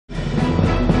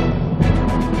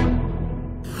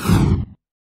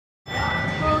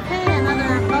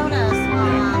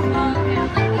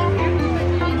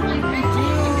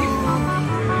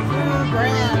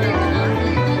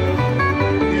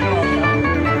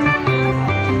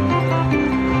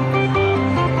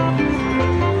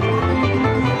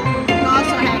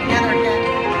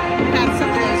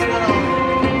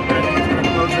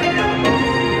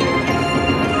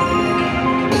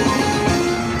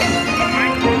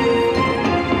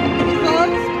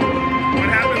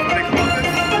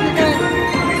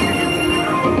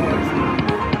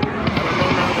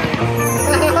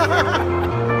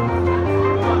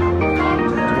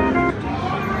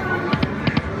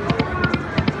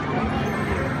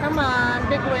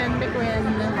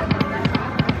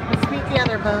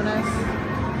bonus.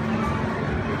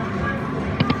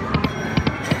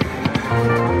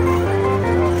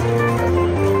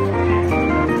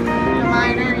 The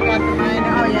minor, you got the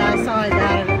minor. Oh yeah, I saw I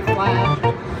got it in flash.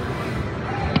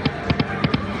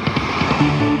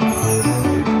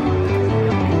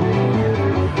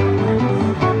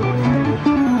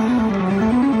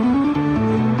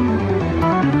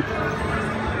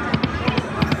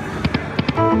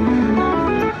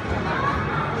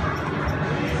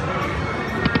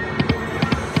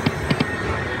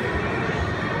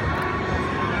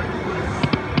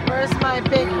 Where's my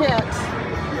big hit?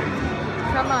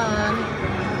 Come on.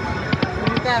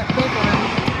 Need that big one.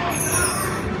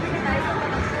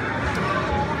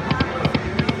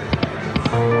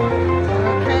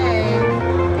 Okay.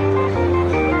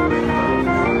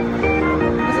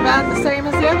 It was about the same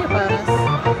as the other bonus.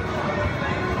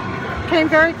 Came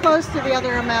very close to the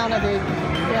other amount of the,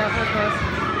 yeah, for this.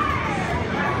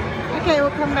 Okay,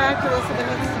 we'll come back to this in a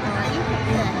minute some more. You can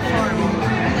pick for me.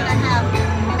 I'm going to have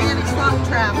Manny Slot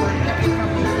Traveler picking from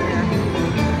me here.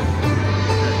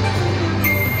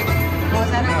 Oh,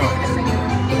 is that okay to sing it?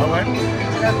 Oh, what? Is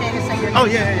it okay to sing it? Oh,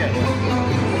 yeah.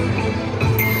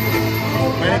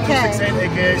 Okay. 268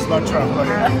 aka Slot Traveler.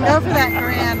 Go for that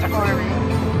grand for me.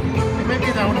 It may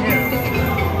be down here.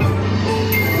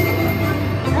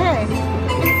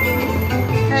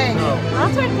 Hey, no.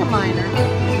 I'll take the minor.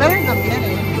 Better than the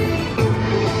mini.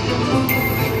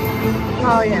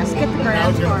 Oh yes, get the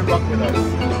grand for me. With us.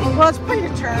 Well, it's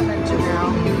predetermined, you know.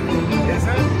 Is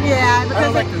it? Yeah,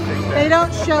 because like to think that. they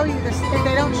don't show you this. If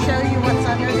they don't show you what's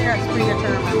under there, it's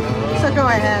predetermined. So go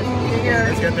ahead. Get yours.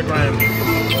 Let's get the grand.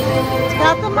 It's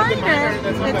got the minor.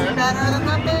 That's not It's bad. better than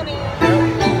the mini.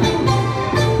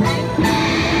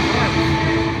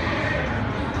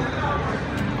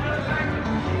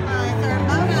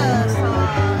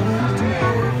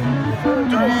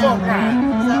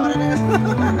 Is that what it is?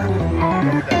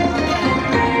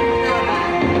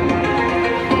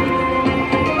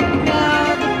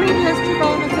 The previous two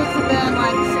bonuses have been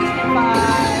like 65,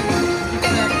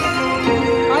 66.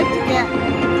 I'd like to get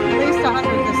at least 100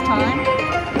 this time.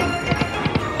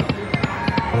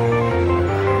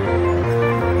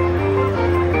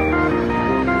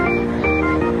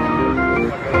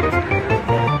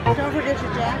 Don't forget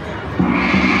your jacket.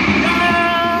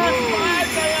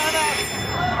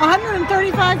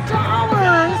 $135.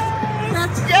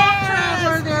 That's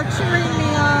Traveler. They're cheering me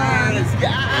on.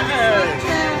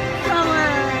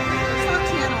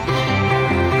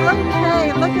 Okay,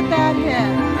 look at that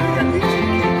hit.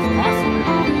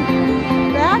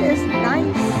 That is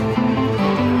nice.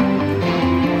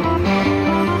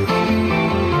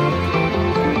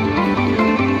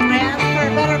 I asked for a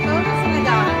better bonus and I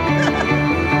got it.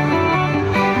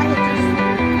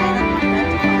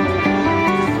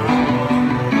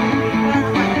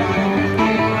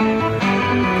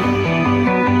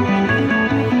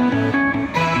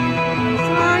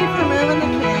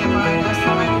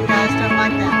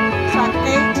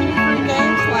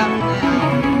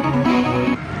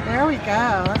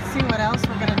 Go. Let's see what else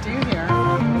we're going to do here.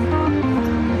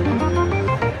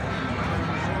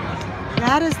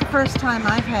 That is the first time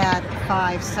I've had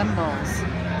 5 symbols.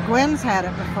 Gwen's had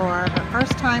it before, but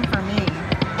first time for me.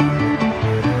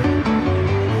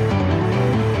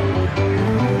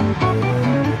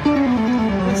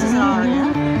 This is Aria.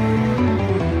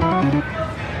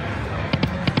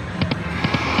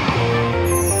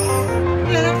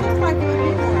 Yeah, that looks like it would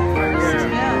be more first.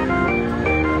 Yeah.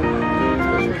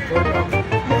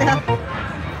 Yeah.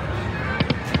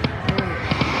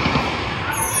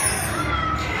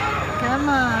 Come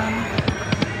on.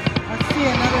 Let's see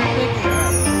another biggie.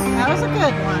 That was a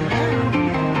good one. Yeah.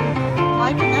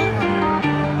 Liking that one.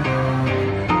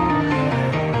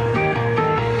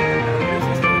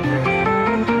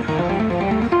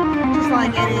 Just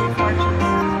like 88 fortunes.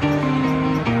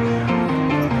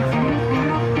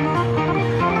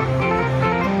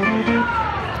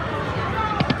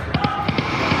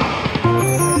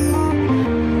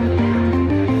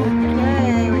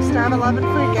 I have 11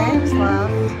 free games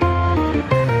left.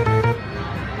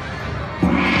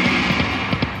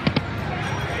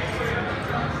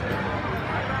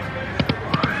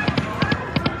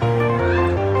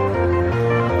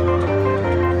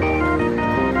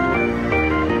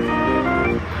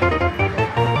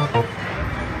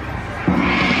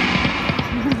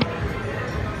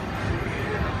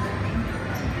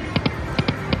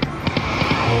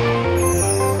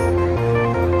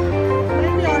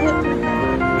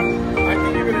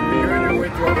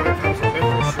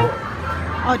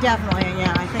 Oh, definitely,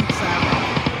 yeah, I think so.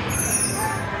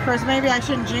 Of course, maybe I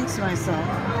shouldn't jinx myself.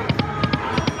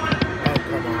 Oh,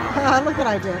 come on. Look what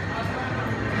I did.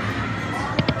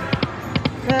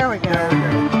 There we go.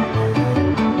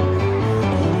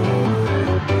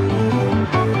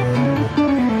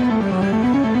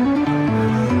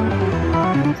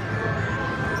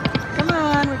 Come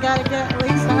on, we gotta get at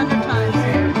least 100 times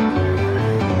here.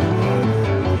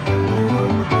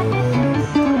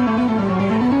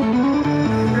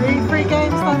 Free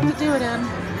games left to do it in.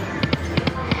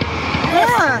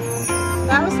 Yeah,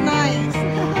 that was nice.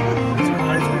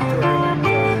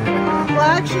 Well,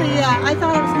 actually, yeah, I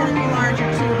thought it was going to be larger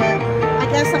too, but I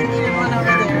guess I needed one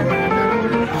over there.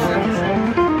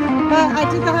 But I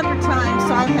did the 100 times,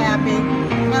 so I'm happy.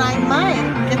 And I might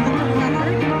get the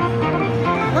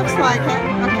 200. Looks like it.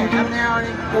 Okay, I'm there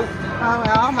already. Oh,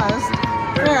 well, almost.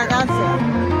 There, that's it.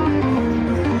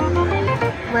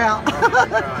 Well,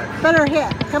 better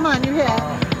hit. Come on, you hit.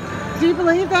 Do you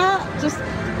believe that? Just.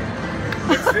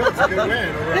 It's a good win.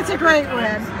 It's a great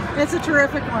win. It's a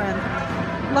terrific win.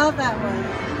 Love that one.